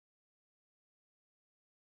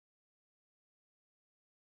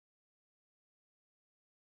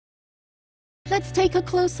Let's take a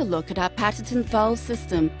closer look at our patented valve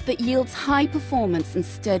system that yields high performance and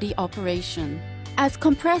steady operation. As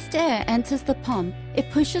compressed air enters the pump, it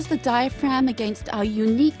pushes the diaphragm against our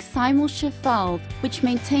unique simul-shift valve, which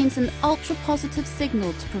maintains an ultra-positive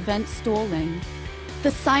signal to prevent stalling.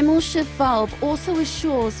 The simul-shift valve also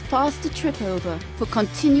assures faster trip over for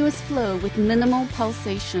continuous flow with minimal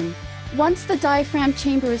pulsation. Once the diaphragm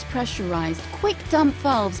chamber is pressurized, quick dump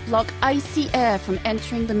valves block icy air from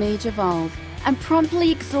entering the major valve and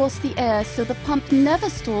promptly exhaust the air so the pump never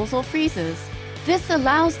stalls or freezes. This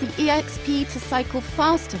allows the EXP to cycle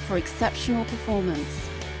faster for exceptional performance.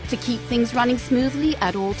 To keep things running smoothly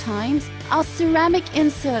at all times, our ceramic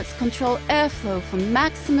inserts control airflow for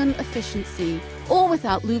maximum efficiency, all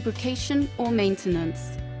without lubrication or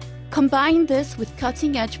maintenance. Combine this with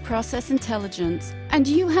cutting-edge process intelligence, and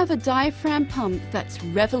you have a diaphragm pump that's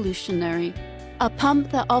revolutionary. A pump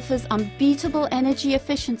that offers unbeatable energy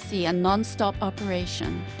efficiency and non-stop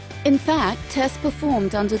operation. In fact, tests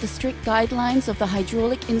performed under the strict guidelines of the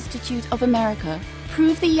Hydraulic Institute of America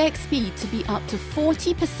prove the EXP to be up to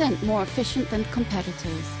 40% more efficient than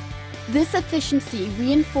competitors. This efficiency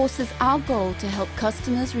reinforces our goal to help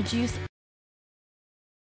customers reduce